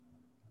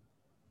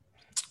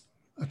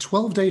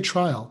12-day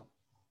trial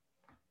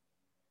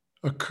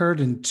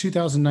occurred in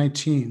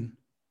 2019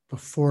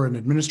 before an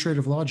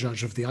administrative law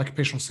judge of the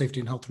Occupational Safety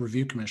and Health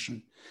Review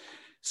Commission,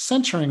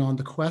 centering on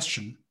the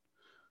question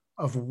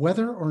of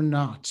whether or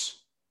not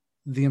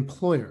the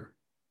employer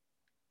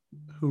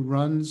who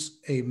runs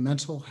a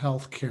mental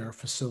health care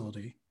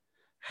facility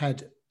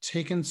had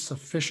taken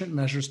sufficient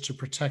measures to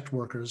protect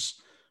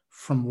workers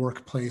from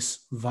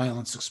workplace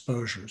violence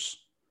exposures.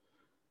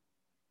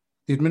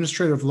 The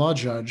administrative law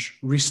judge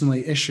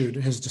recently issued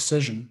his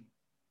decision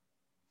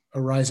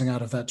arising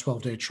out of that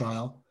 12-day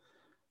trial,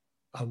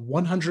 a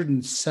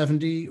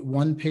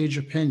 171-page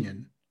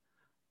opinion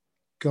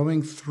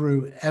going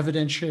through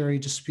evidentiary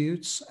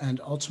disputes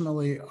and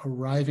ultimately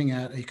arriving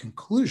at a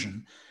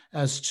conclusion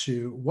as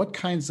to what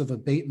kinds of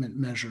abatement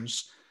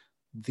measures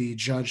the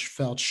judge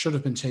felt should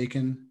have been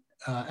taken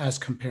as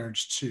compared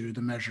to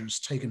the measures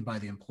taken by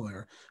the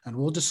employer. And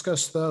we'll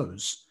discuss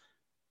those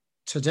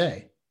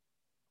today,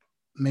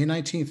 May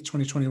 19th,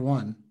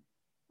 2021,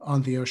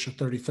 on the OSHA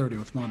 3030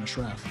 with Manish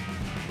Rath.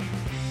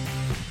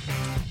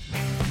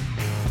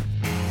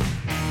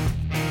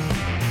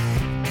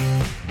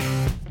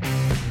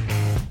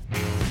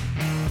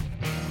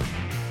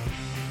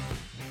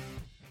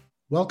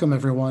 Welcome,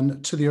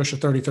 everyone, to the OSHA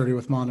 3030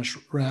 with Manish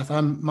Rath.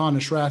 I'm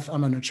Manish Rath.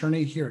 I'm an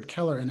attorney here at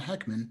Keller and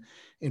Heckman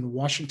in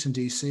Washington,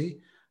 D.C.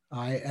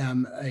 I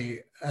am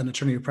an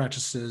attorney who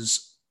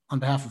practices on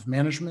behalf of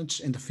management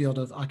in the field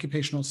of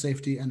occupational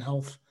safety and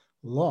health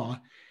law.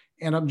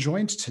 And I'm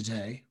joined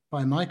today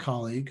by my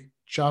colleague,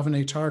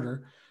 Javane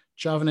Tartar.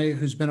 Javane,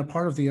 who's been a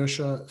part of the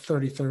OSHA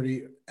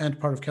 3030 and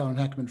part of Keller and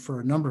Heckman for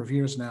a number of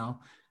years now,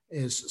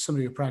 is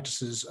somebody who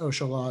practices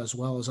OSHA law as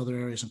well as other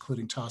areas,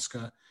 including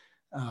TSCA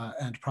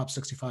and Prop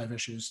 65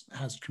 issues,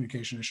 hazard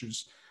communication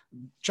issues.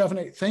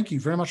 Javane, thank you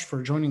very much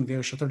for joining the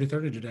OSHA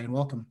 3030 today, and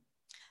welcome.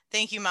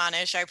 Thank you,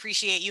 Manish. I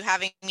appreciate you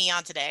having me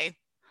on today.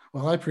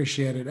 Well, I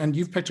appreciate it. And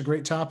you've picked a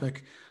great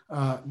topic.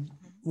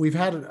 We've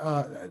had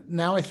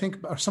now, I think,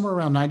 somewhere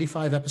around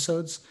 95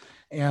 episodes,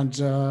 and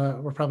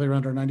we're probably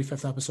around our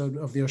 95th episode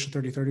of the OSHA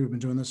 3030. We've been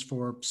doing this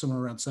for somewhere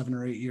around 7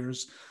 or 8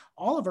 years.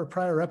 All of our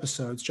prior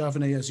episodes,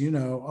 Javane, as you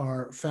know,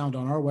 are found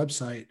on our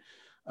website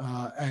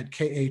at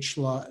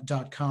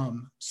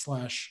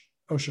khlaw.com/OSHA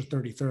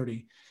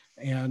 3030.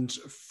 And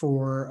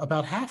for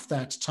about half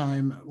that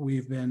time,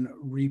 we've been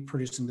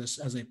reproducing this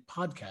as a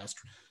podcast.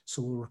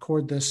 So we'll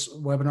record this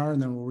webinar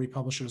and then we'll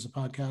republish it as a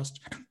podcast.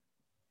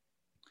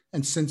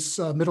 And since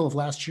middle of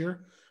last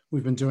year,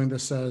 we've been doing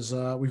this as,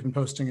 we've been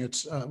posting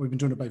it, we've been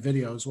doing it by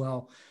video as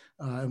well.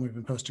 And we've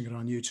been posting it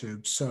on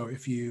YouTube. So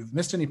if you've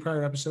missed any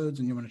prior episodes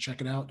and you want to check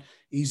it out,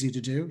 easy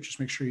to do. Just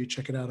make sure you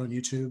check it out on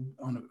YouTube,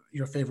 on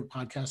your favorite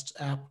podcast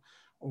app,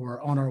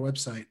 or on our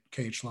website,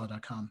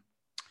 khlaw.com.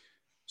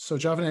 So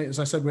Javane, as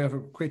I said, we have a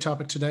great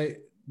topic today.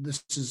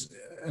 This is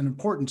an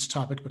important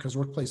topic because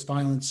workplace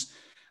violence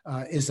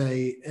is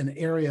an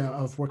area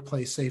of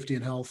workplace safety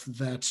and health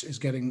that is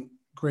getting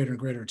greater and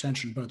greater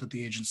attention, both at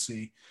the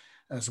agency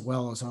as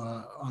well as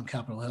on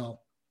Capitol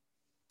Hill.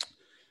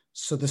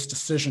 So this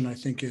decision, I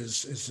think,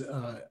 is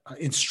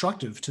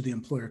instructive to the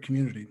employer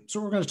community. So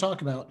we're going to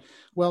talk about,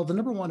 well, the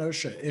number one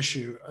OSHA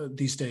issue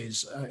these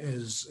days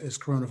is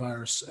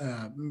coronavirus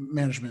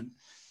management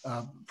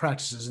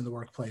practices in the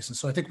workplace. And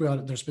so I think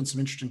there's been some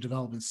interesting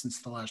developments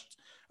since the last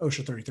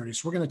OSHA 3030.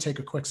 So we're going to take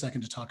a quick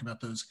second to talk about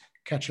those,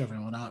 catch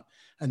everyone up,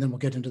 and then we'll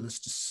get into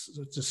this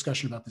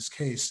discussion about this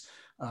case,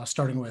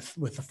 starting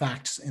with the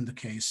facts in the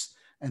case.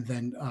 And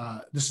then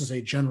this is a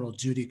general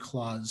duty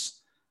clause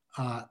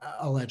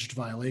alleged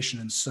violation.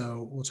 And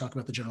so we'll talk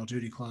about the general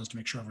duty clause to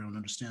make sure everyone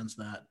understands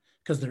that,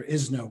 because there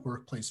is no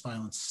workplace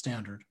violence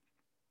standard.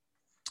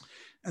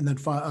 And then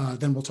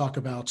we'll talk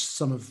about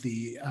some of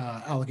the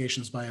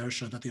allegations by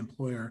OSHA that the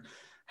employer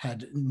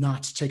had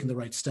not taken the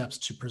right steps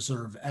to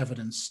preserve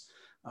evidence.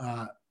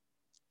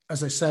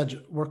 As I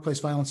said, workplace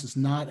violence is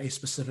not a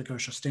specific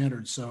OSHA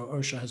standard. So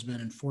OSHA has been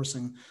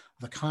enforcing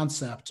the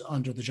concept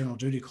under the general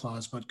duty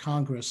clause, but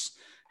Congress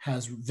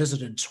has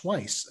visited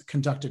twice,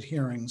 conducted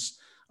hearings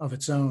of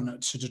its own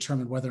to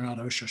determine whether or not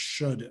OSHA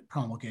should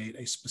promulgate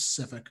a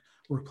specific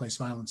workplace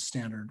violence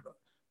standard,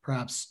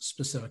 perhaps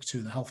specific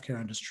to the healthcare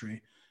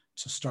industry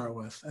to start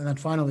with. And then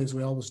finally, as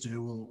we always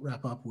do, we'll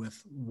wrap up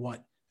with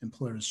what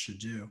employers should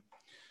do.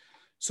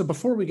 So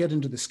before we get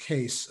into this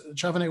case,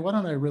 Javane, why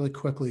don't I really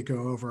quickly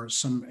go over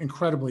some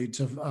incredibly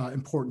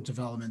important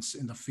developments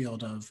in the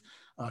field of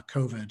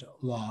COVID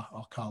law,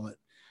 I'll call it.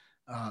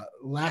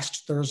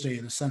 Last Thursday,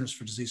 the Centers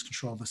for Disease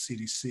Control, the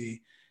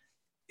CDC,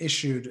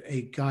 issued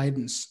a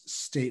guidance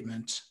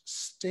statement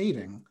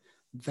stating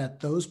that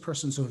those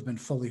persons who have been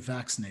fully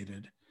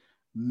vaccinated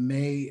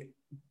may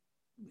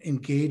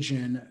engage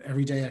in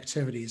everyday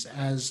activities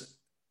as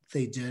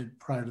they did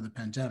prior to the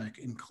pandemic,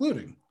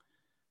 including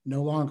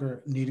no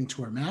longer needing to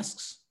wear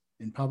masks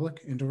in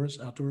public, indoors,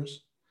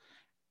 outdoors,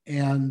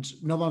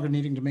 and no longer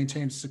needing to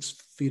maintain 6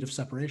 feet of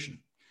separation.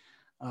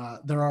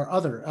 There are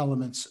other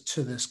elements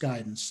to this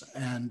guidance,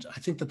 and I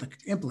think that the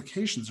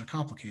implications are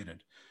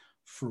complicated.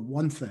 For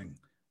one thing,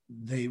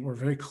 they were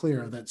very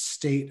clear that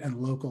state and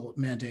local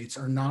mandates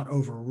are not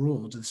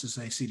overruled. This is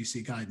a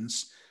CDC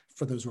guidance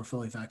for those who are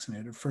fully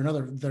vaccinated. For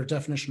another, their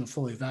definition of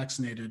fully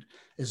vaccinated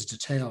is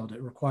detailed.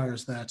 It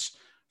requires that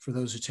for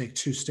those who take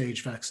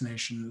two-stage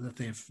vaccination, that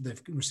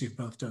they've received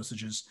both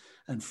dosages,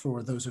 and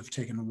for those who've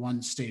taken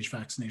one-stage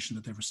vaccination,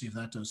 that they've received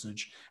that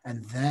dosage.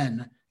 And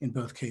then, in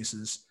both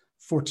cases,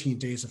 14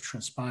 days have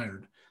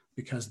transpired,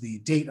 because the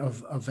date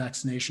of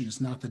vaccination is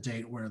not the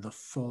date where the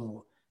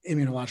full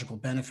immunological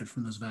benefit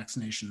from those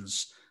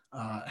vaccinations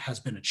has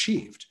been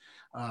achieved.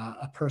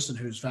 A person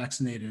who's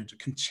vaccinated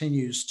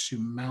continues to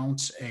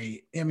mount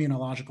a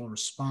immunological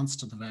response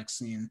to the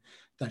vaccine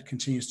that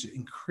continues to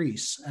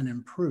increase and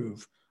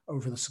improve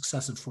over the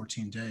successive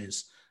 14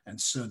 days. And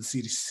so the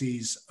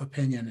CDC's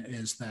opinion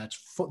is that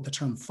the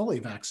term fully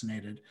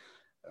vaccinated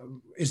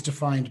is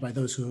defined by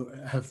those who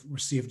have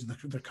received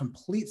the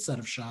complete set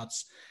of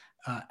shots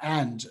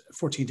and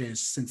 14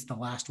 days since the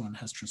last one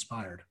has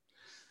transpired.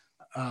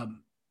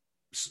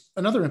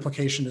 Another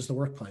implication is the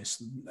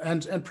workplace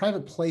and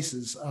private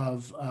places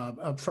of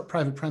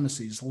private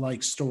premises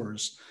like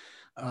stores,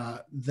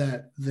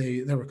 that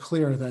they were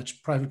clear that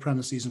private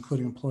premises,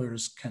 including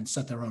employers, can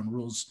set their own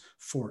rules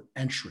for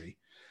entry.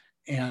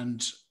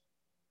 And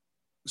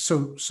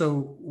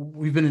so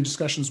we've been in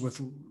discussions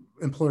with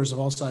employers of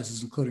all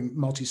sizes, including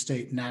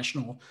multi-state,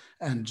 national,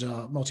 and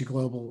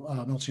multi-global,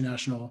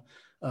 multinational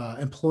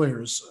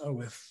employers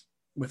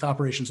with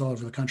operations all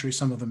over the country,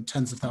 some of them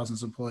tens of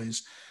thousands of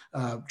employees,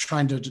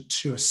 trying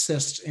to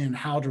assist in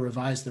how to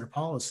revise their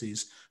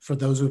policies for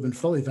those who have been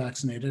fully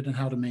vaccinated and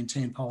how to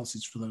maintain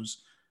policies for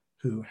those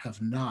who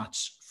have not.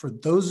 For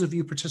those of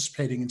you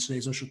participating in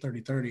today's OSHA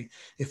 3030,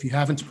 if you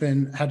haven't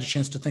had a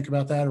chance to think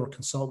about that or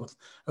consult with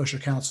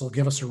OSHA counsel,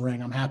 give us a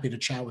ring. I'm happy to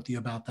chat with you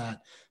about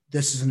that.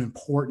 This is an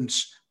important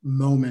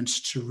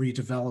moment to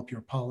redevelop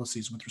your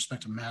policies with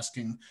respect to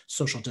masking,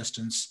 social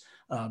distance,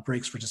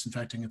 breaks for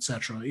disinfecting, et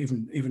cetera,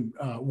 even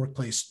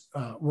workplace,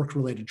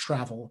 work-related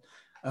travel,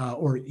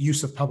 or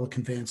use of public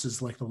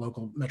conveyances like the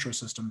local metro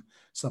system,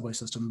 subway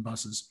system,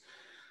 buses.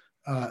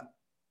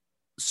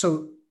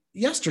 So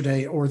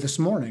yesterday or this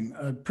morning,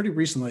 pretty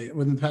recently,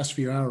 within the past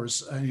few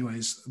hours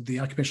anyways, the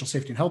Occupational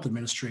Safety and Health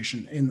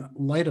Administration, in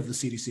light of the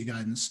CDC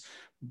guidance,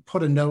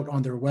 put a note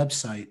on their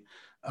website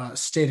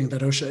stating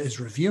that OSHA is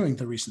reviewing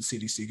the recent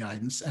CDC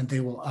guidance, and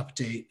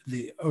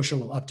OSHA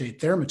will update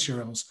their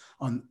materials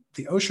on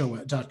the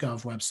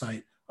OSHA.gov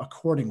website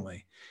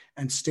accordingly,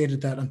 and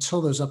stated that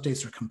until those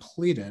updates are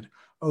completed,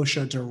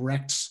 OSHA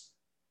directs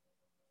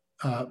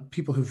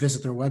people who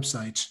visit their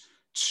website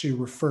to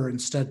refer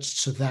instead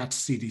to that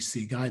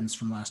CDC guidance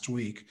from last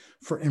week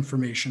for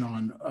information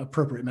on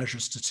appropriate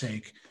measures to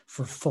take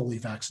for fully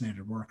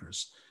vaccinated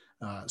workers.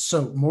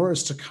 So more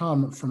is to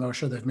come from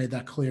OSHA. They've made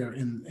that clear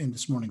in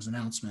this morning's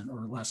announcement,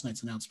 or last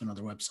night's announcement on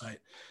their website.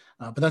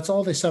 But that's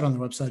all they said on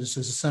their website is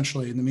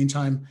essentially, in the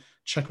meantime,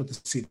 check with the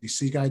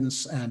CDC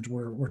guidance, and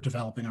we're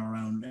developing our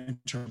own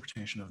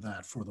interpretation of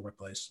that for the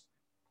workplace.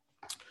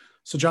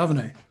 So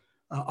Javane,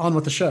 on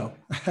with the show.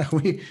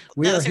 we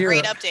That's are here.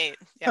 A great update.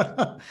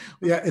 Yeah,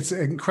 yeah, it's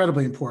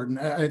incredibly important.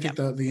 I think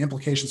the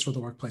implications for the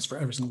workplace, for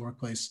every single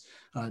workplace,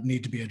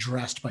 need to be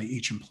addressed by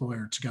each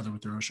employer together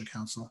with their OSHA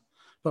counsel.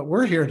 But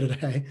we're here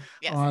today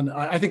on,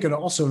 I think, an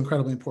also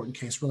incredibly important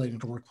case relating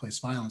to workplace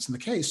violence. And the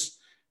case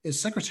is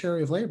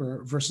Secretary of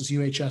Labor versus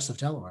UHS of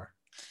Delaware.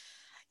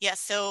 Yes,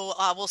 so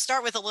we'll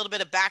start with a little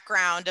bit of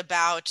background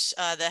about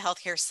the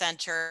healthcare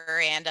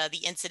center and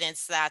the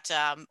incidents that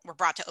were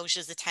brought to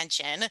OSHA's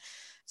attention.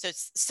 So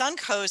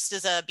Suncoast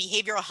is a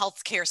behavioral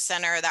health care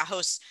center that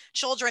hosts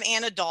children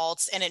and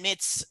adults and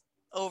admits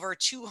over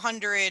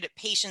 200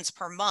 patients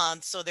per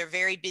month. So they're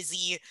very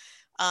busy.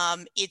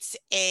 It's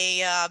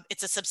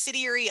a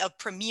subsidiary of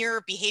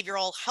Premier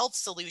Behavioral Health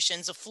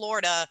Solutions of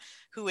Florida,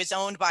 who is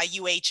owned by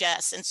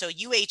UHS. And so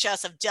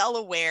UHS of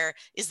Delaware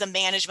is the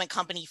management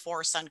company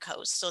for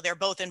Suncoast. So they're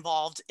both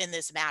involved in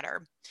this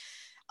matter.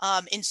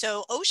 And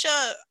so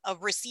OSHA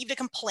received a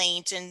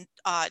complaint in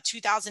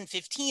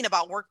 2015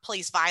 about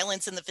workplace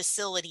violence in the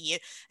facility,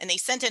 and they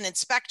sent an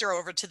inspector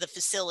over to the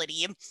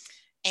facility.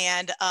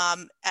 And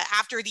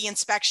after the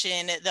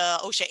inspection, the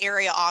OSHA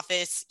area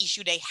office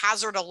issued a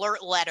hazard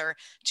alert letter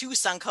to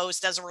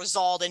Suncoast as a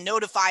result, and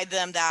notified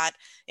them that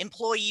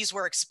employees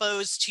were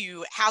exposed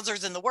to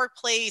hazards in the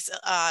workplace.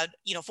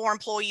 4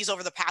 employees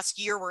over the past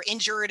year were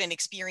injured and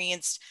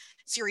experienced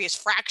serious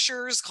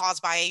fractures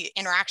caused by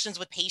interactions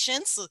with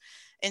patients.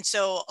 And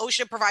so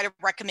OSHA provided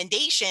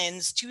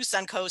recommendations to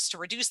Suncoast to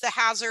reduce the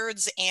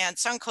hazards, and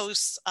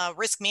Suncoast's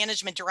risk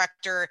management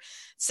director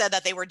said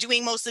that they were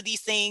doing most of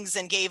these things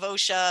and gave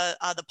OSHA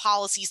the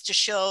policies to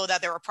show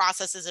that there were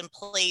processes in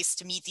place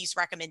to meet these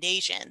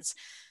recommendations.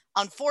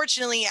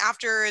 Unfortunately,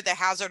 after the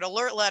hazard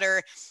alert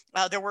letter,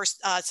 there were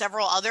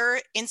several other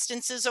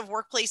instances of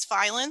workplace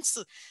violence.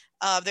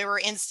 There were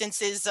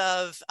instances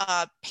of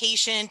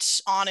patient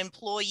on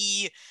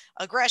employee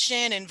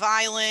aggression and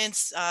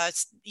violence,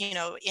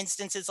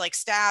 instances like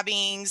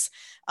stabbings,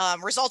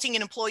 resulting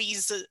in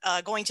employees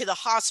going to the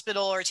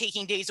hospital or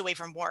taking days away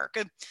from work.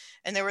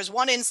 And there was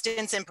one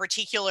instance in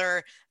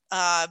particular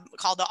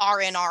called the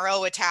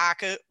RNRO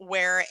attack,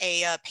 where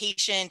a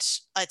patient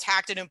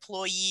attacked an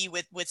employee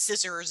with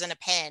scissors and a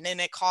pen,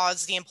 and it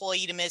caused the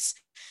employee to miss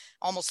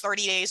almost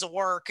 30 days of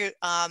work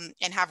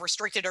and have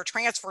restricted or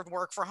transferred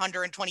work for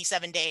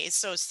 127 days.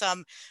 So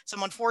some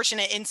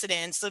unfortunate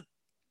incidents.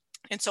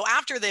 And so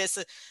after this,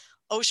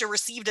 OSHA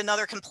received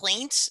another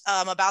complaint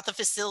about the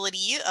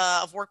facility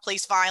of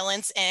workplace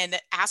violence and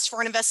asked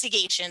for an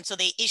investigation. So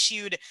they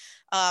issued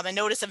a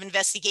notice of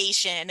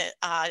investigation,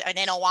 an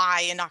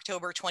NOI, in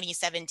October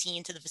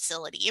 2017 to the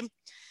facility.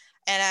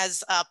 And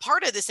as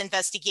part of this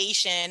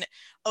investigation,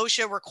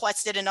 OSHA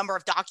requested a number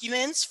of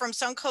documents from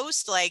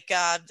Suncoast, like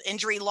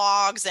injury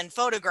logs and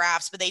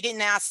photographs, but they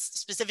didn't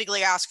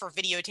specifically ask for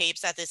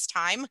videotapes at this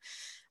time.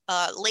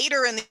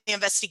 Later in the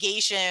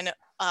investigation,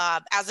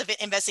 as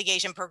the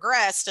investigation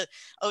progressed,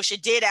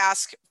 OSHA did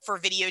ask for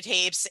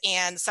videotapes,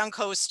 and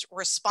Suncoast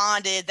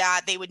responded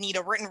that they would need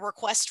a written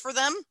request for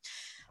them.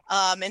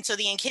 And so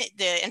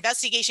the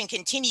investigation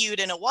continued,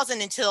 and it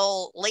wasn't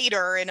until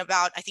later in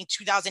about, I think,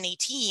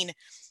 2018,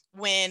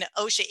 when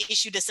OSHA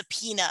issued a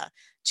subpoena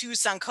to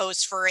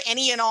Suncoast for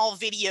any and all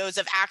videos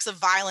of acts of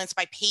violence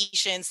by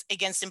patients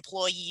against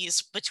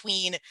employees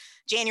between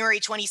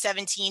January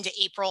 2017 to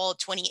April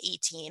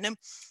 2018.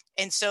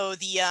 And so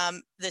the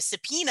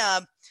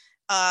subpoena,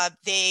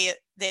 they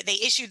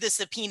issued the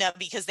subpoena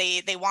because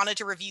they wanted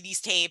to review these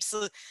tapes.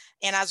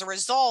 And as a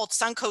result,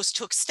 Suncoast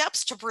took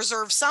steps to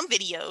preserve some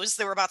videos.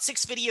 There were about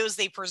 6 videos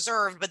they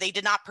preserved, but they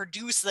did not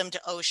produce them to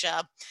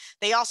OSHA.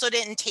 They also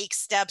didn't take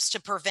steps to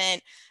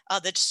prevent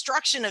the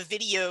destruction of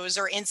videos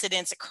or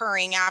incidents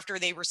occurring after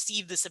they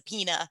received the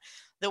subpoena.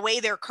 The way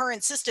their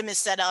current system is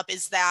set up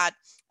is that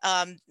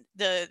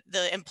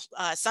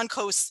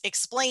Suncoast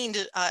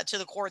explained to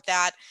the court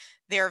that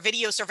their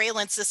video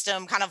surveillance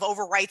system kind of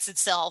overwrites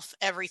itself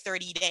every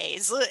 30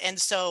 days. And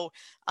so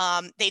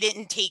they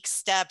didn't take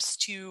steps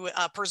to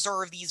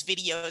preserve these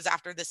videos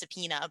after the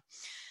subpoena.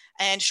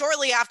 And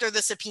shortly after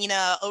the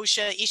subpoena,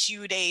 OSHA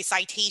issued a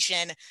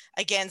citation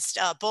against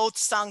both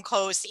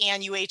Suncoast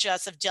and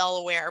UHS of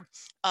Delaware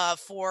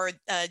for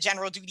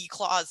general duty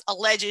clause,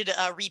 alleged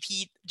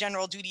repeat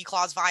general duty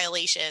clause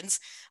violations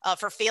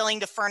for failing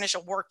to furnish a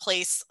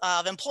workplace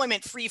of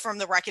employment free from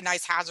the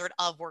recognized hazard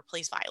of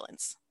workplace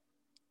violence.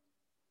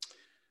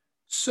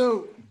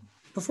 So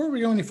before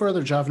we go any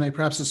further, Javane,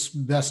 perhaps it's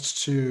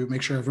best to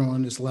make sure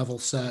everyone is level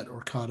set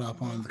or caught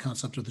up on the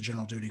concept of the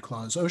general duty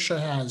clause. OSHA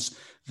has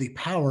the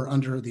power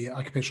under the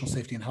Occupational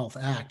Safety and Health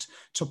Act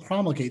to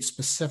promulgate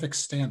specific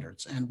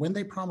standards. And when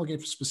they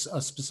promulgate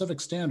a specific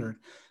standard,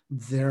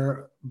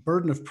 their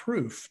burden of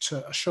proof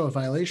to show a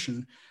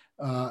violation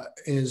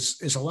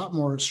is a lot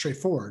more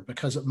straightforward,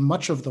 because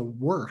much of the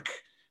work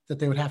that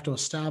they would have to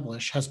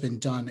establish has been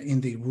done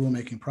in the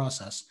rulemaking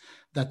process,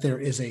 that there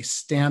is a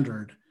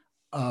standard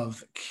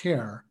of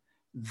care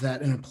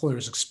that an employer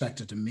is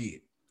expected to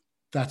meet.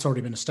 That's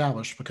already been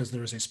established because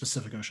there is a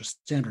specific OSHA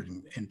standard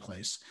in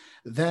place.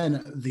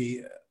 Then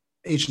the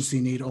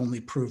agency need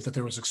only prove that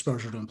there was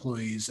exposure to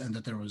employees and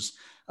that there was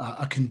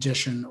a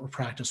condition or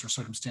practice or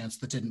circumstance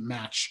that didn't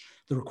match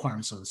the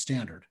requirements of the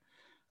standard.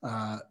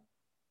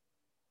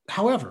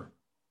 However,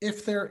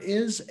 if there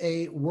is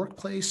a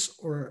workplace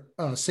or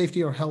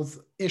safety or health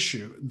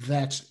issue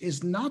that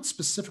is not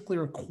specifically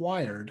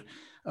required,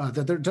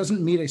 that there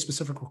doesn't meet a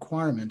specific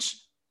requirement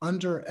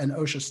under an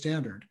OSHA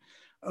standard,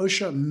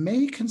 OSHA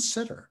may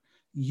consider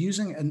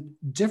using a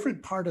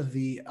different part of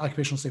the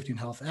Occupational Safety and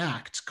Health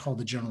Act called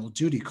the General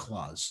Duty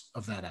Clause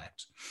of that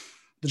act.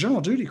 The General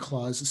Duty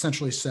Clause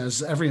essentially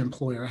says every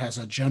employer has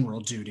a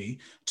general duty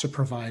to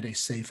provide a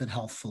safe and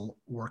healthful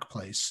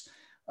workplace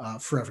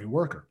for every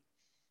worker.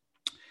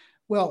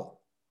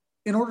 Well,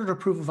 in order to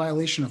prove a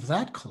violation of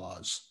that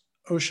clause,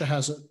 OSHA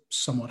has a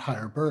somewhat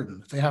higher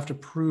burden. They have to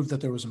prove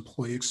that there was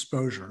employee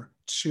exposure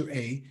to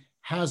a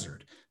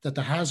hazard, that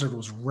the hazard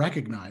was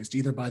recognized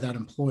either by that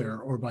employer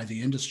or by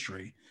the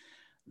industry,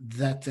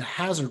 that the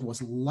hazard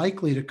was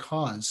likely to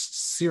cause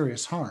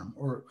serious harm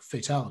or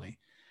fatality,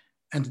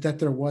 and that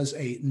there was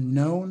a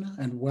known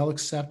and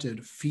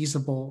well-accepted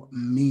feasible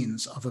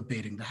means of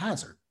abating the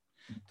hazard.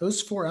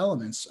 Those 4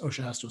 elements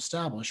OSHA has to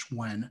establish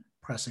when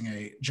pressing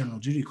a general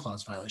duty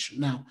clause violation.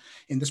 Now,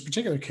 in this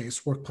particular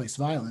case, workplace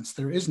violence,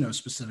 there is no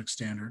specific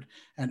standard,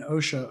 and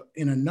OSHA,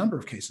 in a number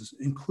of cases,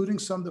 including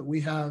some that we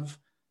have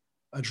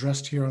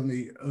addressed here on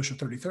the OSHA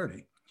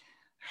 3030,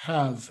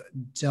 have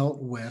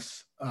dealt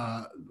with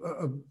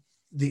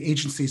the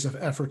agency's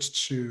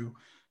efforts to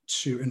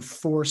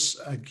enforce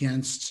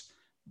against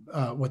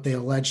what they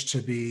allege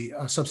to be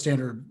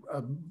substandard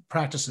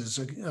practices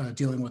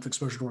dealing with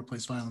exposure to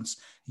workplace violence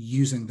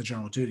using the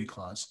general duty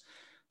clause.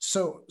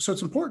 So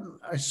it's important,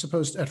 I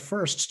suppose, at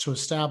first to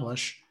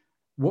establish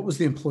what was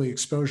the employee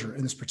exposure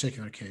in this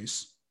particular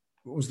case,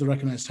 what was the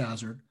recognized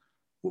hazard,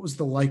 what was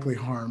the likely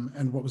harm,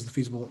 and what was the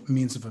feasible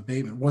means of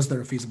abatement. Was there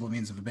a feasible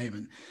means of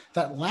abatement?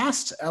 That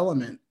last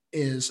element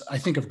is, I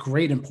think, of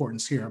great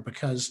importance here,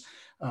 because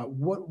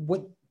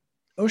what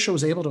OSHA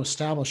was able to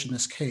establish in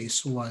this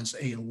case was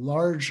a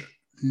large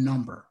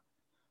number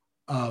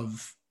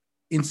of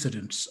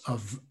incidents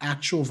of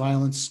actual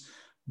violence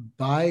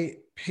by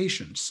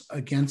patients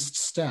against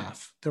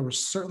staff. There were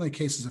certainly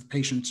cases of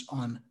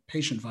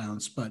patient-on-patient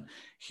violence, but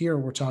here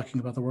we're talking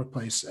about the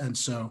workplace. And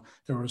so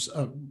there was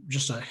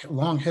just a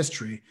long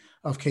history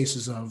of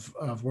cases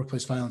of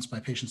workplace violence by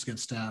patients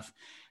against staff.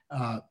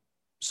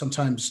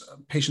 Sometimes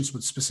patients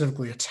would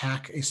specifically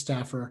attack a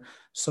staffer.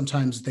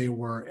 Sometimes they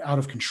were out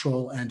of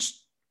control and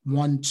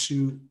 1,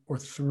 2, or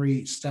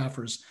 3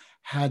 staffers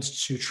had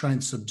to try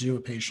and subdue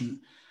a patient.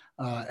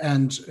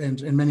 And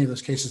in many of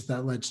those cases,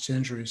 that led to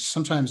injuries.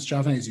 Sometimes,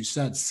 Javane, as you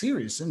said,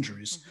 serious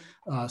injuries.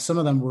 Mm-hmm. Some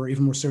of them were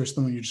even more serious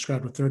than what you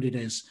described with 30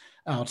 days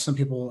out. Some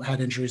people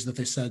had injuries that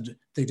they said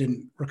they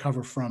didn't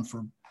recover from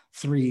for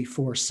 3,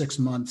 4, 6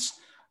 months.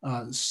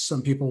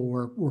 Some people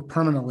were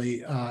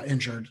permanently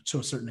injured to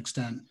a certain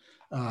extent.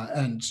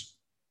 And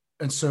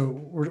so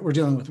we're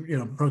dealing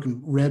with,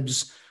 broken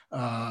ribs,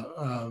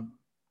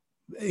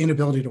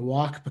 inability to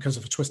walk because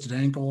of a twisted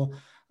ankle,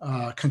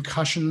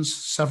 concussions,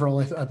 several,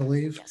 I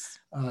believe. Yes.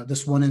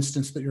 This one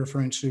instance that you're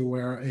referring to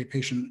where a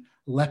patient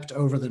leapt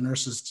over the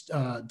nurse's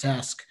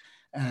desk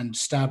and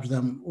stabbed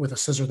them with a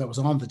scissor that was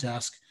on the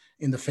desk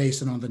in the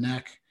face and on the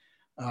neck.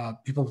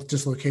 People with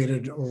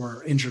dislocated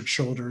or injured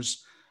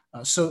shoulders.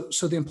 So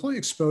the employee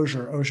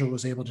exposure OSHA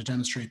was able to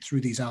demonstrate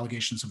through these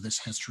allegations of this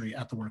history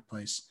at the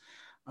workplace.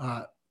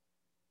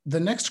 The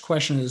next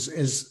question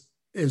is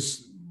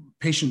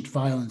patient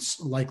violence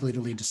likely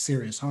to lead to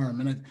serious harm?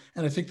 And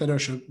I think that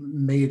OSHA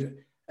made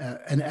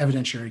an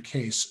evidentiary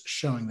case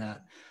showing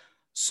that.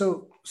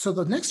 So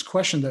the next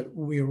question that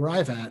we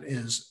arrive at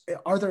is,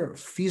 are there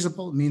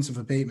feasible means of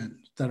abatement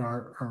that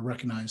are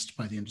recognized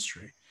by the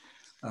industry?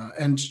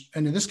 And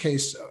in this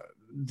case,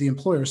 the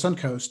employer,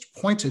 Suncoast,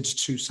 pointed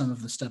to some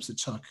of the steps it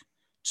took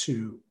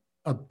to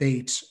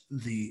abate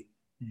the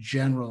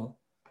general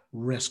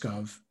risk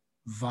of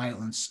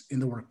violence in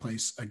the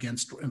workplace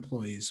against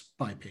employees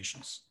by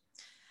patients.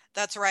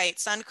 That's right.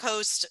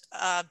 Suncoast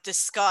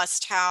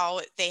discussed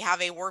how they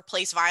have a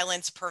workplace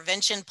violence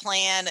prevention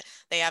plan.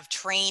 They have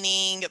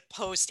training,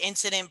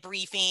 post-incident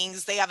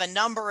briefings. They have a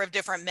number of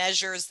different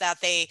measures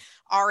that they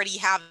already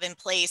have in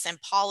place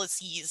and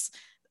policies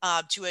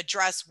to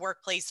address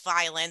workplace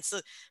violence.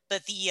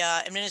 But the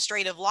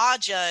administrative law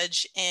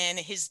judge in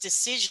his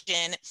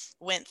decision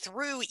went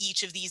through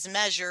each of these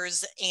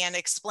measures and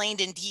explained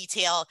in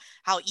detail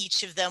how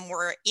each of them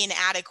were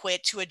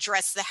inadequate to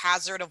address the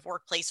hazard of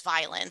workplace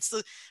violence.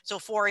 So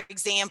for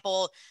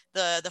example,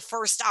 the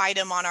first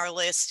item on our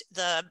list,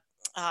 the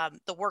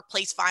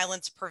workplace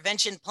violence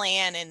prevention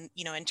plan and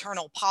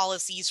internal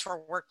policies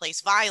for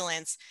workplace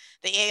violence,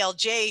 the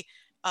ALJ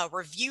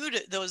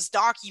reviewed those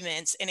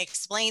documents and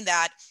explained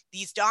that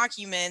these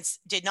documents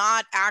did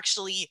not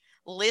actually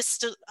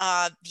list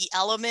the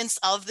elements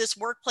of this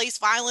workplace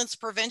violence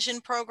prevention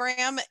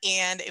program,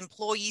 and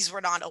employees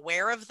were not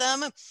aware of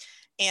them.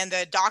 And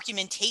the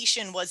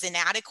documentation was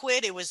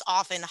inadequate. It was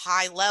often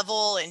high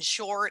level and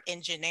short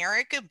and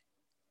generic.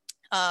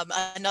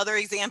 Another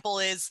example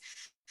is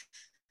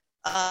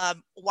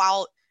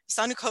while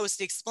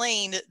Suncoast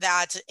explained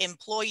that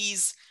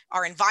employees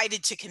are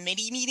invited to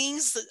committee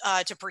meetings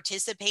to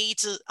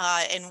participate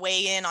and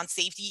weigh in on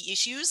safety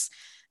issues,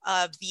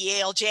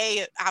 the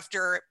ALJ,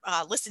 after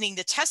listening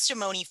to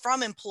testimony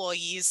from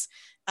employees,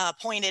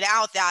 pointed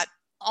out that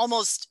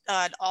almost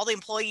all the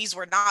employees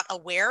were not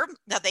aware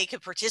that they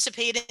could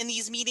participate in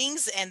these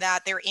meetings and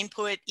that their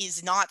input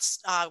was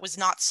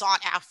not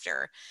sought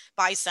after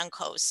by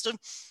Suncoast.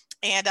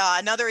 And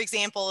another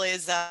example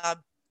is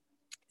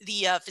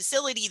the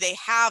facility, they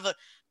have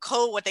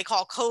what they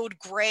call code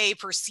gray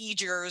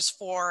procedures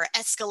for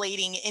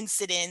escalating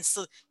incidents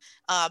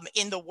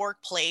in the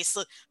workplace.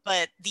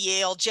 But the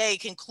ALJ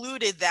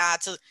concluded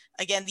that,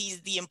 again,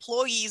 the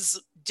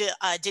employees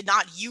did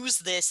not use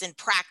this in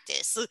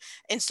practice.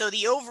 And so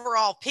the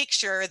overall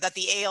picture that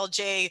the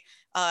ALJ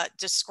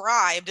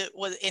described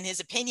was, in his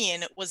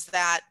opinion, was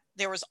that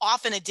there was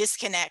often a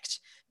disconnect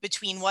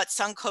between what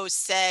Suncoast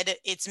said,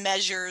 its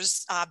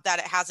measures that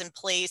it has in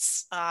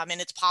place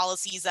and its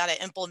policies that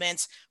it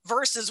implements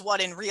versus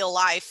what in real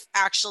life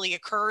actually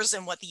occurs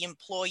and what the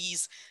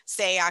employees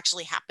say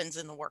actually happens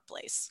in the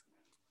workplace.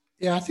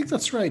 Yeah, I think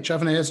that's right,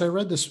 Javane. As I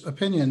read this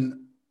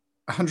opinion,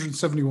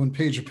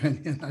 171-page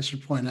opinion, I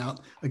should point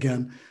out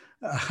again,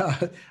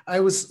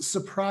 I was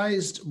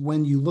surprised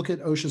when you look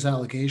at OSHA's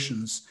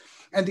allegations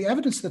and the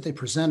evidence that they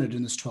presented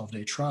in this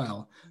 12-day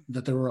trial,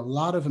 that there were a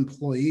lot of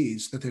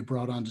employees that they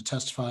brought on to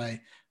testify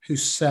who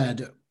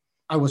said,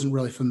 I wasn't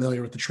really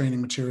familiar with the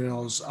training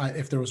materials.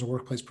 If there was a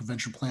workplace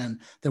prevention plan,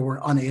 they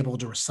were unable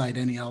to recite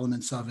any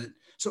elements of it.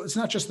 So it's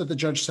not just that the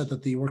judge said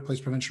that the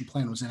workplace prevention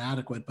plan was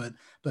inadequate, but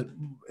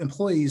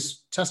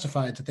employees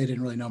testified that they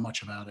didn't really know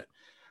much about it.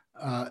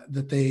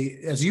 That they,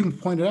 as you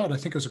pointed out, I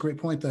think it was a great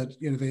point that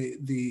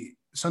the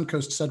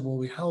Suncoast said, well,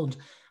 we held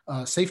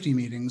safety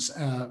meetings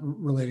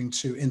relating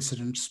to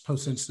incidents,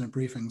 post-incident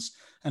briefings,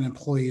 and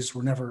employees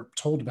were never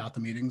told about the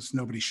meetings.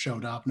 Nobody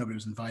showed up, nobody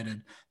was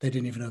invited. They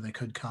didn't even know they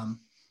could come.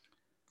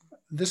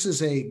 This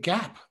is a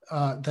gap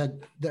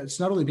that's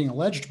not only being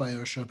alleged by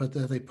OSHA, but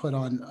that they put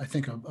on, I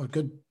think, a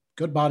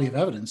good body of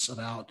evidence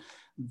about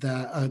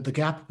that the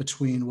gap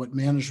between what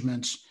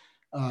management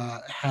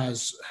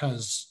has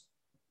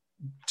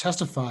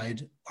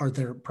testified are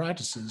their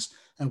practices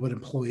and what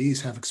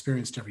employees have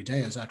experienced every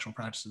day as actual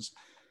practices.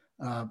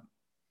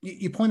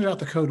 You pointed out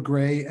the code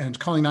gray, and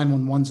calling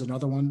 911 is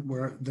another one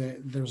where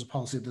there was a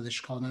policy that they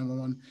should call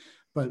 911,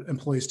 but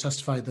employees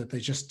testified that they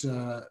just,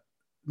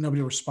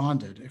 nobody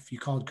responded. If you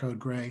called code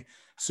gray,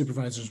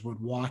 supervisors would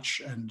watch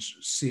and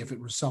see if it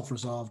was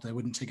self-resolved. They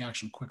wouldn't take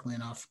action quickly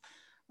enough.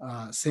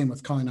 Same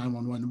with calling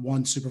 911.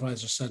 One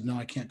supervisor said, no,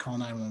 I can't call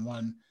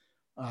 911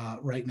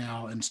 right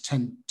now. And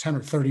 10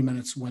 or 30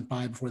 minutes went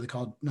by before they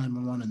called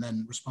 911, and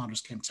then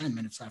responders came 10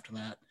 minutes after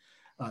that.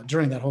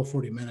 During that whole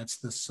 40 minutes,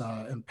 this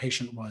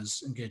patient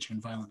was engaging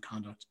in violent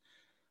conduct.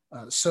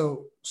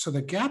 So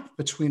the gap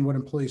between what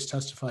employees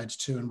testified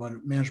to and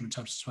what management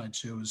testified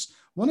to is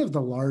one of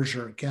the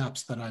larger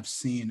gaps that I've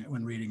seen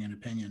when reading an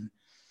opinion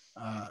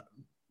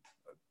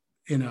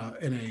in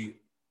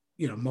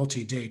a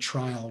multi-day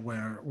trial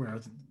where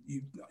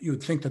you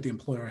would think that the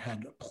employer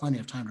had plenty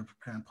of time to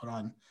prepare and put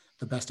on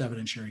the best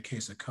evidentiary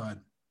case it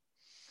could.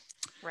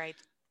 Right.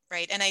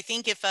 Right. And I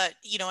think if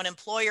an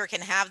employer can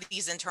have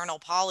these internal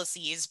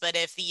policies, but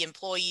if the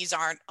employees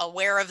aren't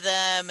aware of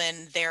them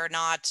and they're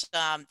not,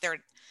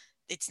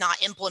 it's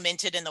not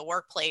implemented in the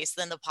workplace,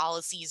 then the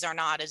policies are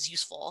not as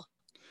useful.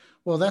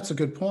 Well, that's a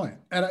good point.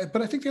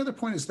 But I think the other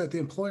point is that the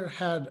employer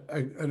had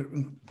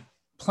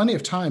plenty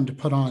of time to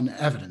put on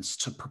evidence,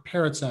 to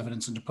prepare its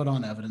evidence and to put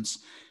on evidence.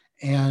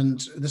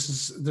 And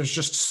there's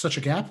just such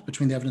a gap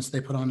between the evidence they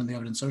put on and the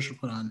evidence OSHA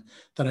put on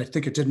that I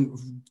think it didn't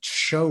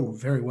show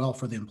very well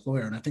for the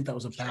employer. And I think that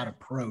was a bad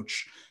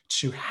approach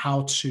to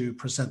how to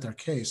present their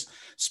case.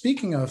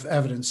 Speaking of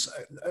evidence,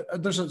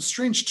 there's a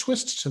strange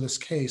twist to this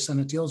case,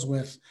 and it deals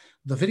with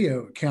the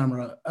video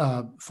camera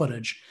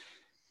footage.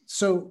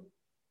 So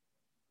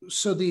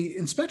the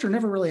inspector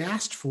never really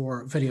asked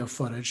for video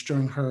footage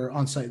during her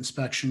on-site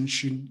inspection.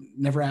 She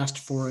never asked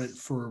for it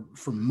for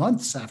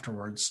months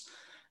afterwards.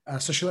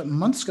 So she let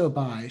months go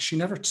by. She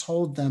never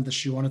told them that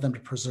she wanted them to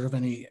preserve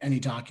any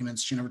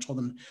documents. She never told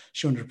them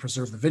she wanted to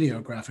preserve the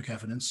videographic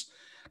evidence.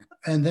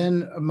 And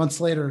then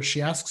months later,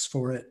 she asks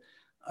for it.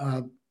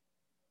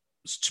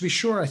 To be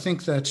sure, I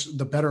think that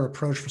the better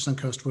approach for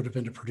Suncoast would have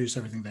been to produce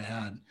everything they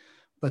had.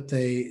 But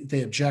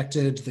they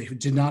objected. They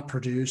did not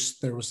produce.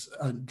 There was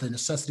the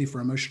necessity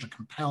for a motion to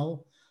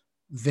compel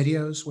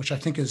videos, which I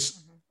think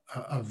is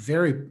a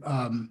very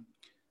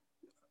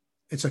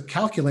it's a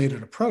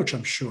calculated approach,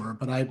 I'm sure,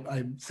 but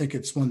I think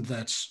it's one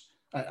that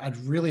I'd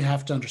really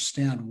have to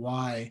understand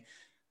why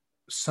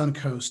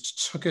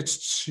Suncoast took it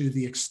to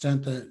the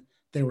extent that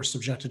they were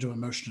subjected to a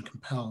motion to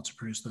compel to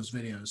produce those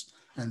videos,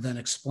 and then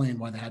explain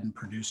why they hadn't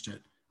produced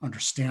it under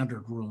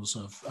standard rules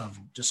of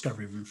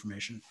discovery of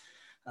information.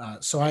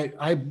 So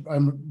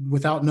I'm,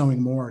 without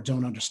knowing more,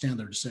 don't understand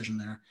their decision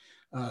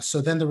there. So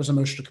then there was a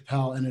motion to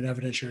compel and an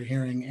evidentiary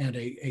hearing and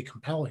a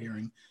compel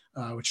hearing,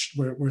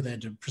 where they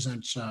had to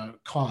present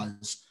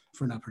cause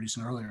for not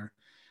producing earlier.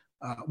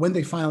 When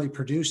they finally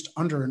produced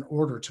under an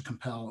order to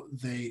compel,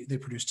 they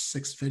produced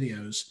 6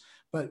 videos.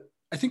 But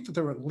I think that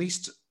there were at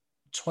least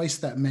twice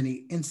that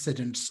many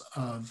incidents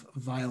of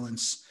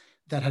violence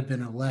that had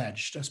been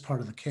alleged as part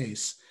of the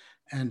case.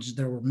 And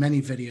there were many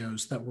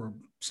videos that were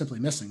simply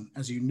missing.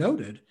 As you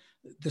noted,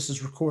 this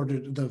is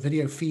recorded, the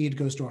video feed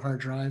goes to a hard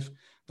drive,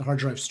 the hard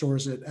drive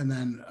stores it, and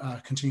then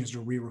continues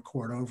to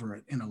re-record over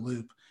it in a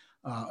loop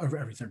over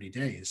every 30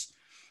 days.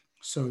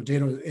 So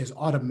data is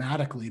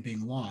automatically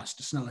being lost.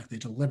 It's not like they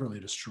deliberately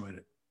destroyed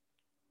it.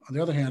 On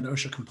the other hand,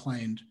 OSHA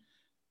complained,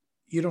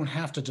 you don't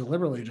have to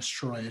deliberately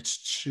destroy it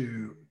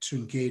to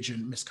engage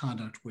in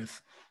misconduct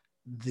with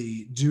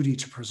the duty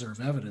to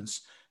preserve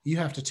evidence. You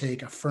have to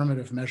take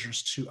affirmative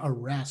measures to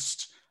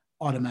arrest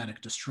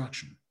automatic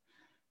destruction.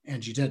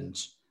 And you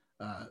didn't.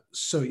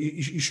 So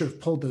you should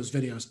have pulled those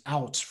videos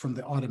out from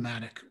the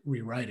automatic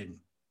rewriting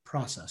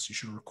process. You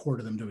should have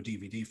recorded them to a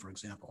DVD, for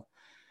example.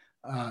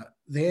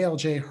 The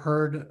ALJ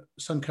heard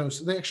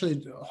Suncoast. They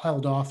actually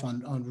held off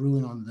on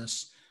ruling on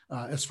this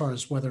as far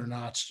as whether or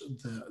not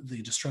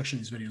the destruction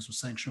of these videos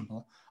was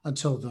sanctionable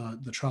until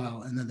the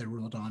trial, and then they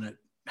ruled on it.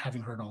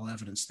 Having heard all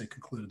evidence, they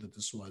concluded that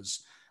this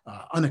was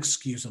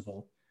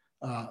unexcusable,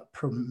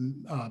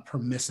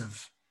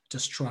 permissive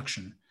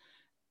destruction.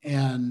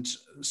 And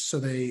so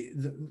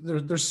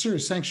there's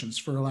serious sanctions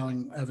for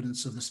allowing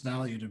evidence of this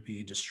value to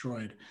be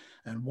destroyed.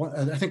 And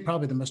I think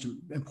probably the most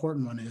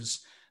important one is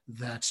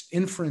that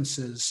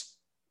inferences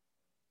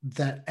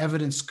that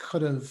evidence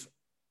could have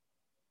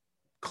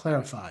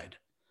clarified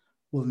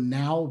will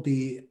now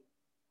be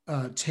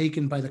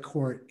taken by the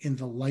court in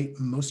the light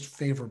most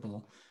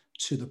favorable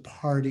to the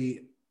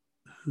party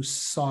who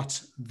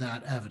sought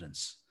that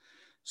evidence.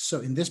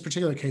 So in this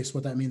particular case,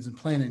 what that means in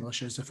plain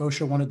English is if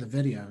OSHA wanted the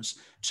videos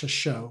to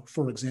show,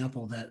 for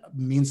example, that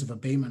means of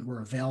abatement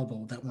were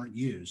available that weren't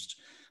used,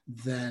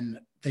 then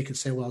they could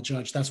say, well,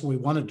 Judge, that's what we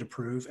wanted to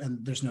prove,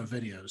 and there's no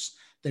videos.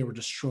 They were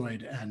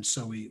destroyed, and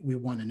so we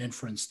want an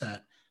inference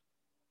that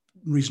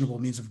reasonable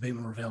means of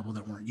abatement were available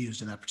that weren't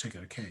used in that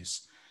particular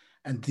case.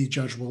 And the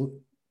judge will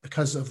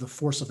because of the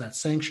force of that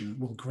sanction,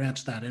 will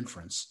grant that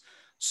inference.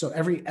 So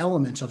every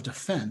element of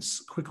defense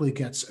quickly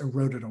gets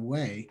eroded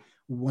away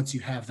once you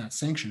have that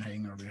sanction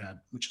hanging over your head,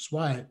 which is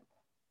why I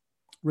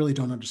really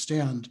don't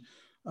understand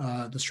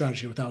the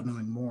strategy without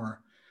knowing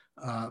more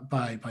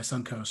by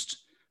Suncoast.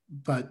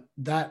 But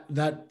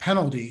that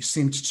penalty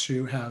seemed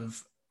to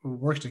have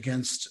worked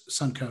against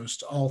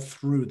Suncoast all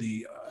through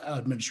the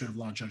administrative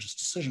law judge's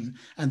decision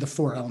and the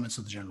 4 elements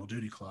of the general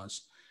duty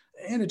clause.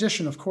 In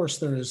addition, of course,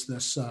 there is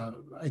this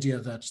idea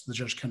that the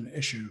judge can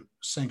issue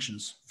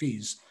sanctions,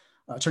 fees,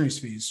 attorney's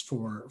fees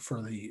for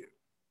the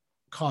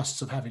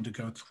costs of having to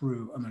go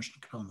through a motion to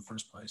compel in the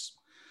first place.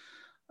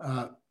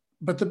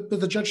 But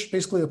the judge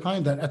basically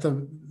opined that at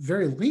the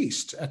very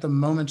least, at the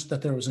moment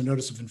that there was a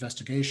notice of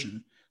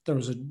investigation, there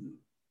was a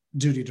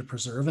duty to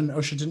preserve, and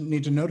OSHA didn't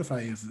need to notify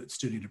you of its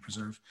duty to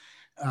preserve.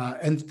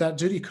 And that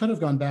duty could have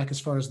gone back as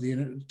far as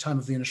the time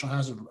of the initial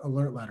hazard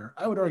alert letter.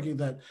 I would argue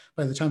that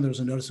by the time there was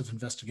a notice of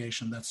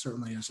investigation, that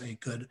certainly is a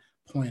good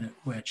point at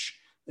which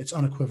it's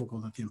unequivocal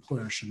that the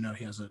employer should know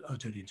he has a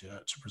duty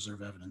to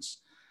preserve evidence.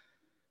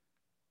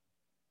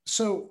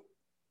 So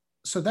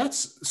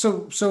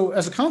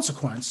as a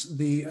consequence,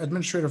 the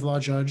administrative law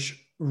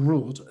judge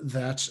ruled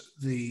that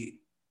the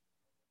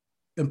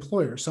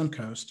employer,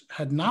 Suncoast,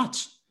 had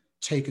not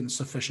taken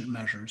sufficient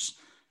measures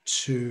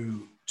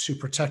to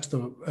protect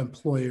the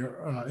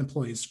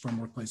employees from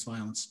workplace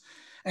violence.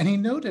 And he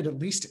noted at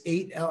least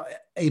 8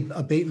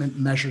 abatement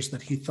measures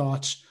that he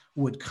thought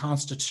would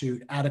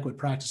constitute adequate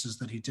practices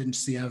that he didn't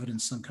see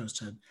evidence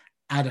Suncoast had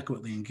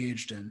adequately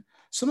engaged in.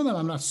 Some of them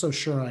I'm not so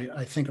sure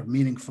I think are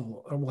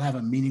meaningful or will have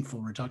a meaningful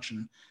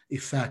reduction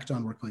effect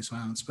on workplace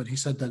violence. But he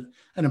said that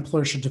an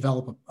employer should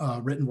develop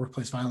a written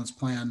workplace violence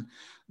plan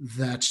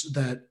that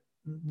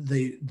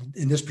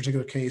in this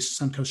particular case,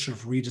 Suncoast should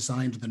have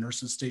redesigned the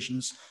nurses'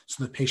 stations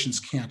so that patients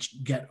can't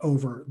get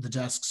over the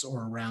desks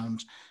or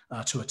around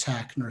to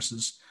attack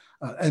nurses.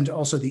 And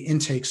also the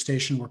intake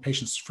station where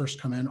patients first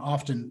come in,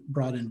 often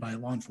brought in by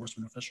law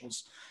enforcement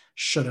officials,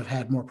 should have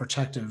had more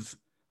protective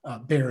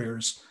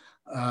barriers.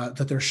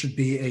 That there should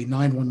be a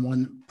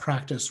 911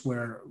 practice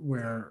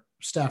where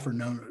staff are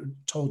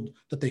told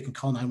that they can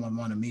call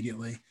 911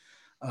 immediately.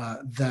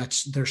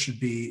 That there should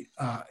be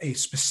a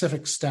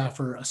specific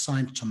staffer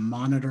assigned to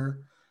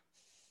monitor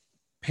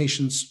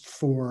patients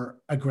for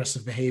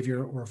aggressive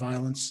behavior or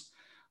violence,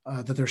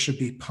 that there should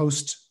be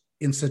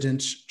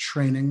post-incident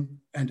training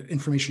and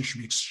information should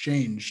be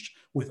exchanged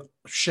with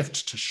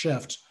shift to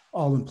shift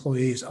all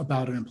employees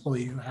about an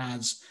employee who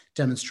has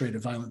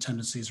demonstrated violent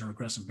tendencies or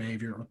aggressive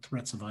behavior or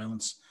threats of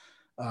violence.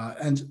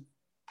 And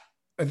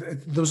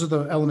those are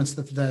the elements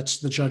that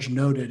the judge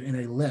noted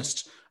in a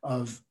list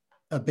of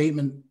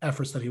abatement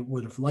efforts that he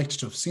would have liked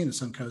to have seen at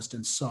Suncoast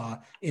and saw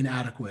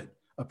inadequate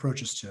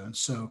approaches to, and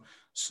so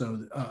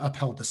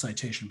upheld the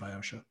citation by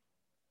OSHA.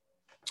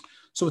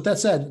 So with that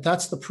said,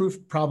 that's the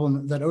proof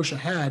problem that OSHA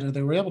had, and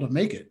they were able to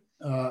make it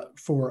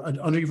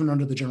even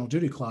under the general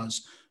duty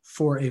clause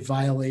for a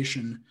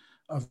violation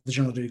of the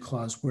general duty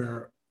clause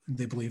where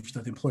they believed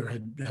that the employer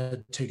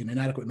had taken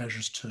inadequate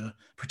measures to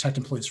protect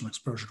employees from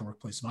exposure to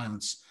workplace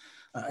violence.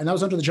 And that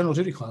was under the general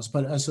duty clause.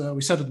 But as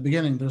we said at the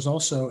beginning, there's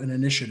also an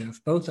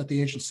initiative, both at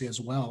the agency as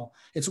well.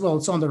 It's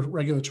on the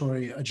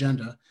regulatory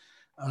agenda,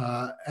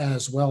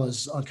 as well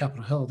as on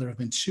Capitol Hill. There have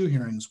been 2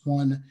 hearings,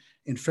 one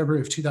in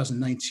February of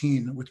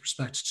 2019 with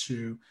respect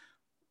to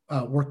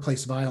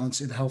workplace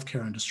violence in the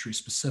healthcare industry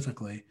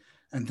specifically.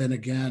 And then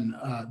again,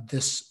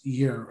 this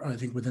year, I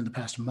think within the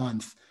past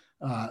month,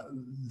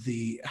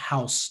 the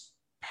House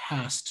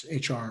passed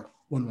HR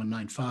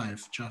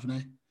 1195.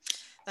 Javane?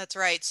 That's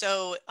right.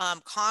 So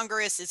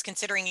Congress is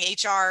considering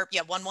HR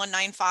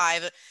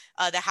 1195.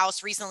 The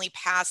House recently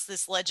passed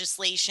this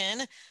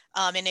legislation,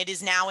 and it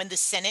is now in the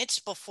Senate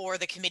before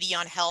the Committee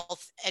on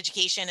Health,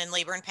 Education, and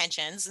Labor and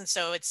Pensions. And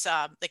so it's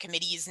the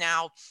committee is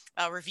now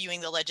reviewing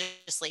the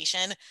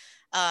legislation.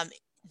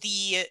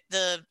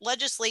 The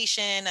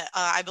legislation,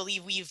 I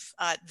believe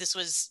this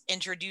was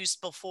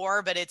introduced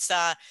before, but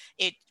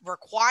it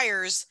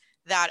requires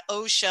that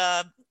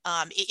OSHA,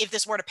 if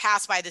this were to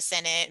pass by the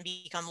Senate and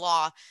become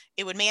law,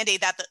 it would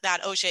mandate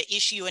that OSHA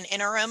issue an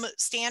interim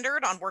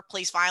standard on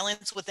workplace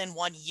violence within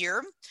 1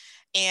 year,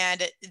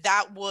 and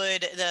that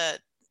would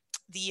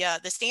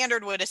the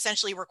standard would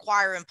essentially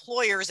require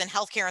employers in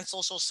healthcare and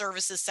social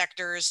services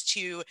sectors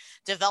to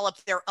develop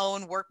their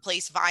own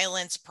workplace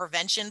violence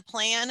prevention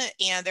plan.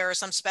 And there are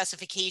some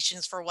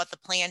specifications for what the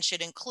plan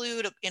should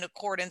include in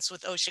accordance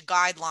with OSHA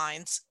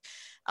guidelines.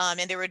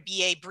 And there would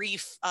be a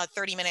brief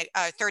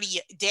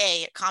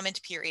 30-day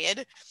comment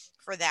period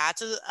for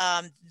that.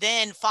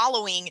 Then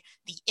following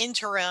the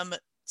interim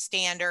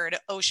standard,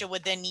 OSHA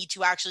would then need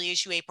to actually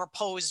issue a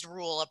proposed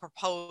rule, a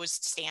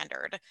proposed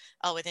standard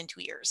within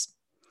 2 years.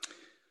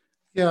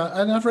 Yeah,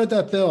 and I've read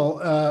that bill.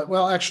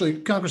 Well,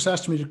 actually, Congress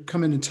asked me to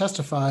come in and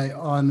testify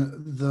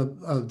on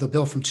the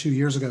bill from 2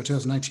 years ago,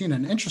 2019.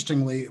 And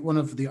interestingly, one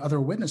of the other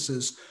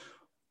witnesses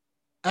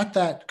at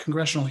that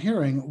congressional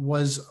hearing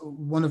was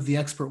one of the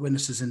expert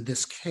witnesses in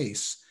this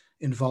case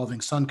involving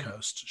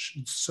Suncoast.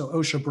 So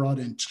OSHA brought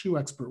in 2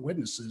 expert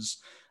witnesses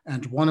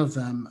and one of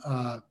them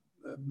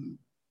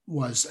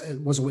was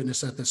a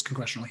witness at this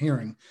congressional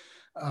hearing.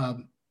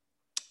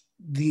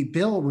 The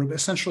bill would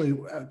essentially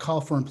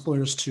call for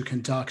employers to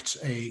conduct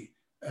a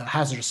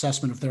hazard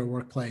assessment of their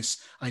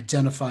workplace,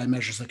 identify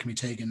measures that can be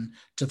taken,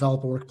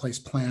 develop a workplace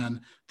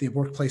plan.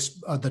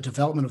 The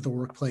development of the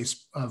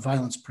workplace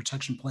violence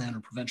protection plan or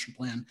prevention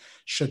plan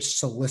should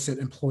solicit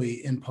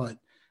employee input,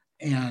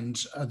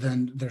 and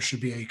then there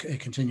should be a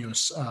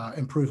continuous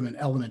improvement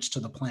element to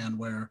the plan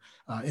where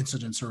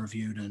incidents are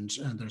reviewed and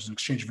there's an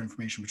exchange of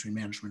information between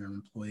management and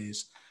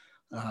employees.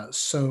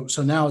 So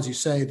now, as you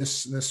say,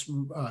 this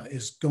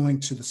is going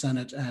to the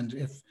Senate, and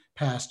if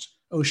passed,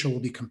 OSHA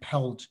will be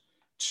compelled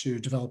to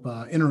develop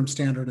an interim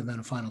standard and then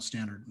a final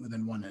standard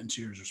within 1 and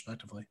 2 years,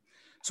 respectively.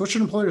 So what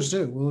should employers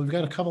do? Well, we've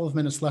got a couple of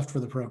minutes left for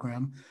the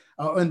program.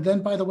 And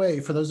then, by the way,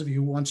 for those of you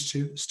who want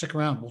to stick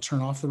around, we'll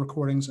turn off the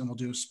recordings and we'll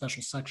do a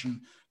special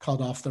section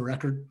called Off the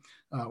Record,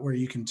 where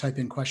you can type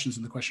in questions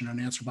in the question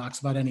and answer box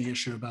about any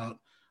issue about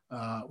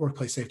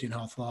workplace safety and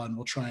health law, and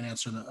we'll try and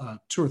answer the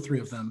 2 or 3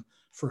 of them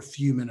for a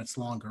few minutes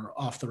longer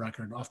off the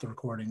record, off the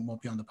recording.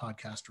 Won't be on the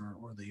podcast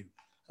or the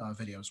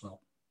video as well.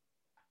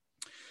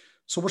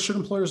 So what should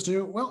employers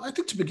do? Well, I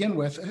think to begin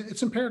with,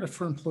 it's imperative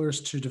for employers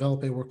to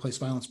develop a workplace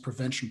violence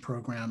prevention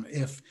program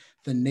if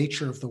the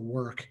nature of the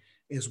work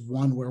is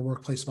one where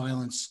workplace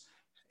violence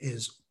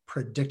is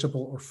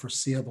predictable or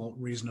foreseeable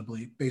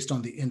reasonably based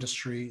on the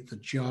industry, the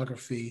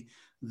geography,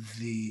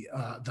 the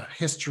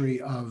history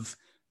of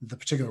the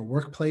particular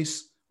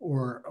workplace,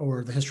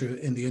 or the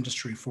history in the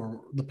industry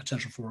for the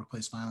potential for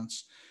workplace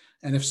violence.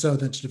 And if so,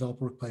 then to develop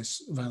a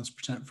workplace violence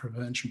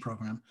prevention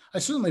program. I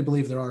certainly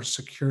believe there are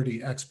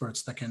security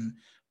experts that can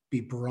be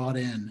brought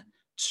in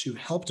to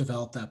help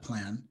develop that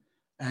plan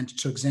and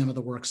to examine the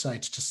work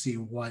sites to see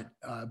what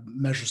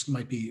measures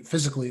might be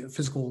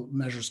physical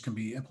measures can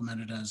be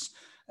implemented as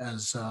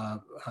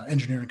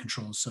engineering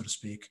controls, so to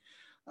speak.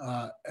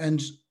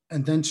 And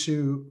then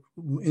to,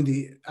 in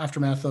the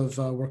aftermath of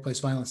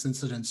workplace violence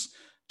incidents,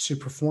 to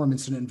perform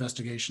incident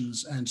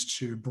investigations and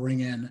to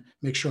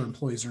make sure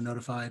employees are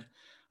notified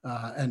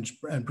and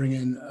bring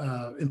in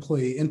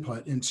employee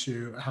input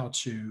into how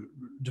to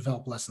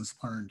develop lessons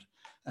learned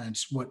and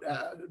what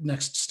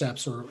next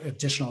steps or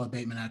additional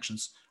abatement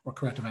actions or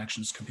corrective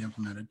actions could be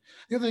implemented.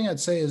 The other thing I'd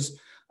say is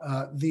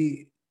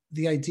the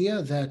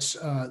idea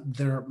that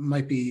there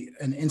might be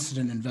an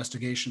incident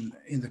investigation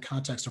in the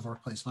context of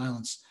workplace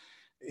violence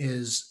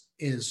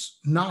is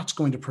not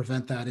going to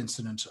prevent that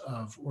incident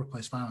of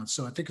workplace violence.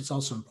 So I think it's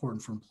also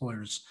important for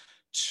employers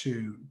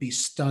to be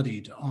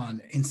studied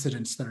on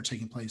incidents that are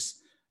taking place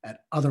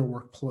at other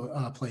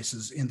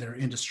workplaces in their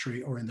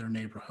industry or in their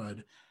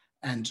neighborhood,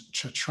 and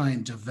to try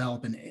and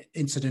develop an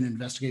incident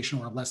investigation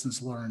or a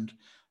lessons learned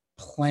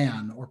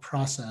plan or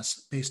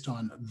process based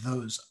on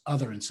those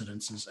other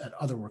incidences at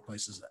other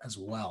workplaces as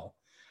well.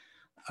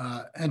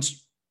 And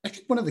I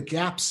think one of the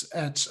gaps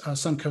at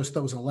Suncoast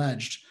that was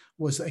alleged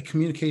was a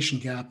communication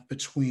gap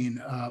between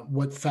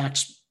what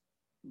facts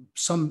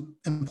some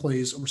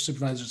employees or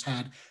supervisors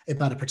had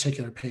about a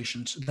particular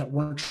patient that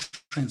weren't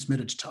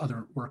transmitted to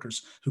other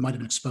workers who might have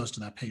been exposed to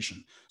that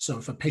patient. So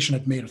if a patient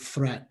had made a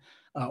threat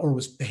or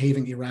was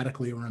behaving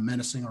erratically or in a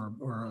menacing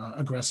or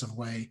aggressive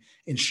way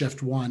in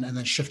shift 1, and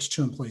then shift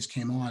 2 employees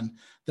came on,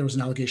 there was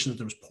an allegation that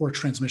there was poor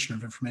transmission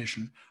of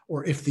information,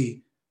 or if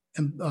the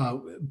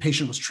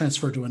patient was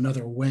transferred to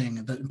another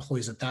wing, that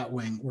employees at that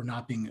wing were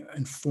not being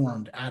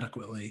informed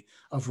adequately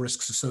of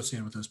risks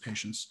associated with those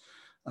patients.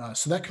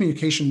 So that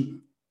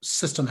communication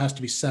system has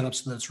to be set up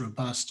so that it's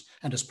robust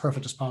and as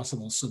perfect as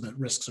possible so that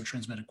risks are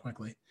transmitted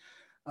quickly.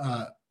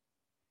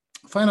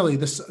 Finally,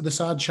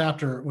 this odd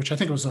chapter, which I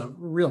think was a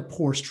real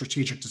poor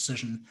strategic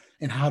decision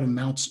in how to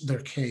mount their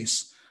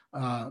case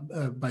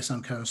by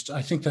Suncoast.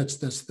 I think that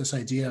this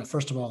idea,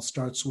 first of all,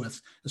 starts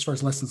with, as far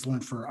as lessons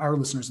learned for our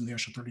listeners in the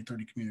OSHA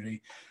 3030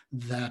 community,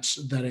 that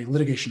a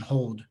litigation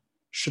hold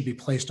should be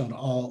placed on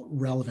all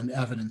relevant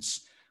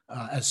evidence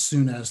as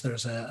soon as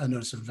there's a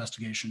notice of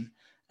investigation,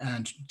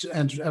 and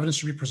evidence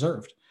should be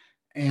preserved,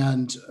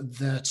 and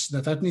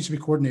that needs to be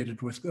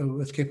coordinated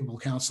with capable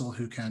counsel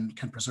who can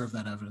preserve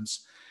that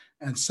evidence.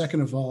 And second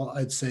of all,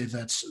 I'd say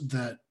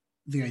that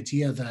the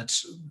idea that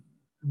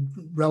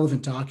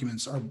relevant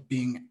documents are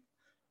being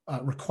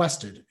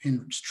requested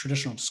in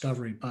traditional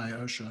discovery by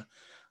OSHA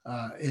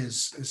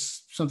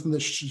is something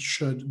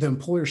that the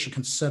employer should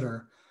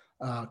consider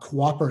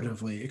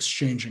cooperatively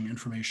exchanging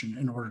information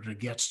in order to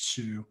get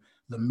to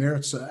the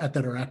merits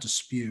that are at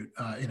dispute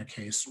in a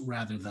case,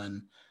 rather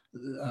than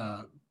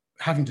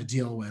having to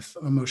deal with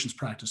a motions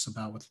practice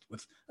about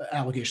with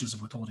allegations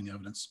of withholding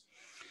evidence.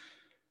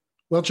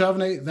 Well,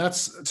 Javane,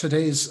 that's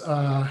today's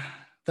OSHA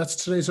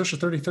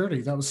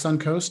 3030. That was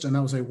Suncoast, and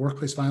that was a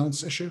workplace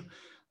violence issue.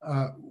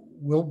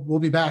 We'll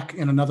be back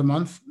in another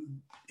month.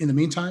 In the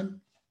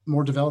meantime,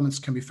 more developments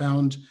can be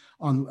found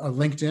on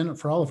LinkedIn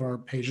for all of our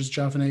pages.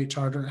 Javane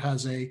Tartar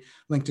has a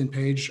LinkedIn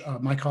page.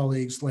 My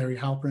colleagues, Larry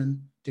Halprin,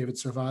 David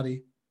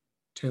Servati,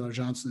 Taylor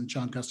Johnson,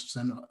 John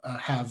Gustafson,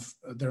 have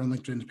their own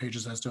LinkedIn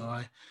pages, as do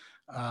I.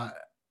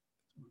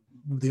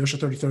 The OSHA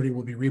 3030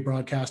 will be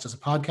rebroadcast as a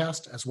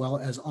podcast as well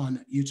as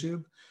on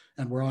YouTube.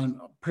 And we're on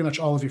pretty much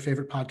all of your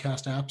favorite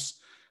podcast apps,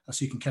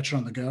 so you can catch it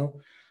on the go.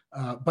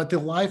 But the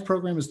live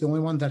program is the only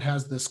one that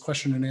has this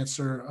question and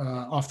answer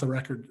off the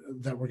record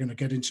that we're going to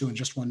get into in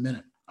just 1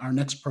 minute. Our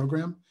next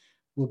program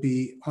will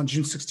be on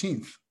June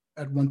 16th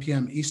at 1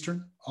 p.m.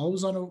 Eastern,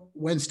 always on a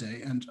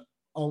Wednesday and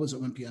always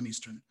at 1 p.m.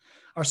 Eastern.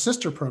 Our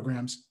sister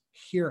programs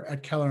here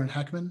at Keller and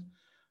Heckman,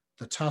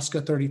 the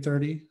TSCA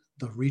 3030,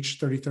 the REACH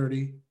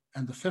 3030,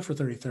 and the FIFA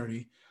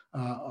 3030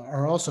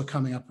 are also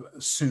coming up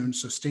soon.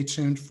 So stay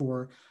tuned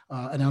for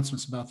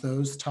announcements about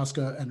those.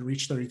 TSCA and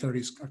REACH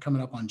 3030s are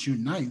coming up on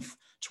June 9th,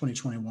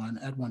 2021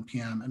 at 1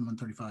 p.m. and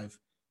 1:35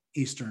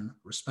 Eastern,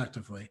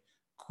 respectively.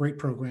 Great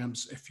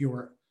programs. If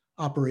your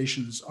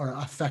operations are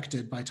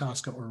affected by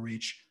TSCA or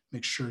REACH,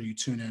 make sure you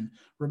tune in.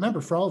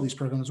 Remember, for all of these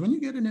programs, when you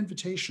get an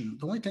invitation,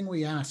 the only thing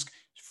we ask,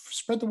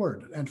 spread the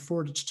word and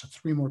forward it to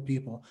 3 more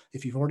people.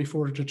 If you've already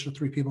forwarded it to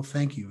 3 people,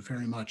 thank you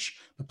very much.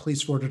 But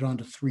please forward it on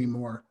to 3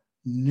 more.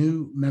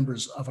 New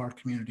members of our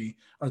community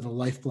are the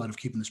lifeblood of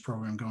keeping this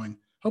program going,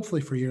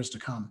 hopefully for years to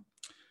come.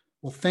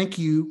 Well, thank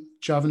you,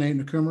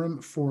 Javane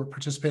Nakumaram, for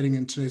participating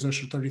in today's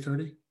OSHA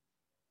 3030.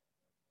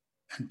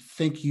 And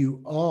thank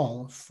you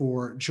all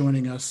for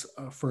joining us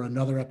for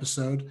another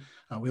episode.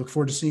 We look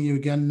forward to seeing you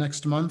again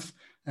next month.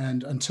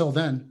 And until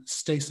then,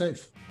 stay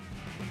safe.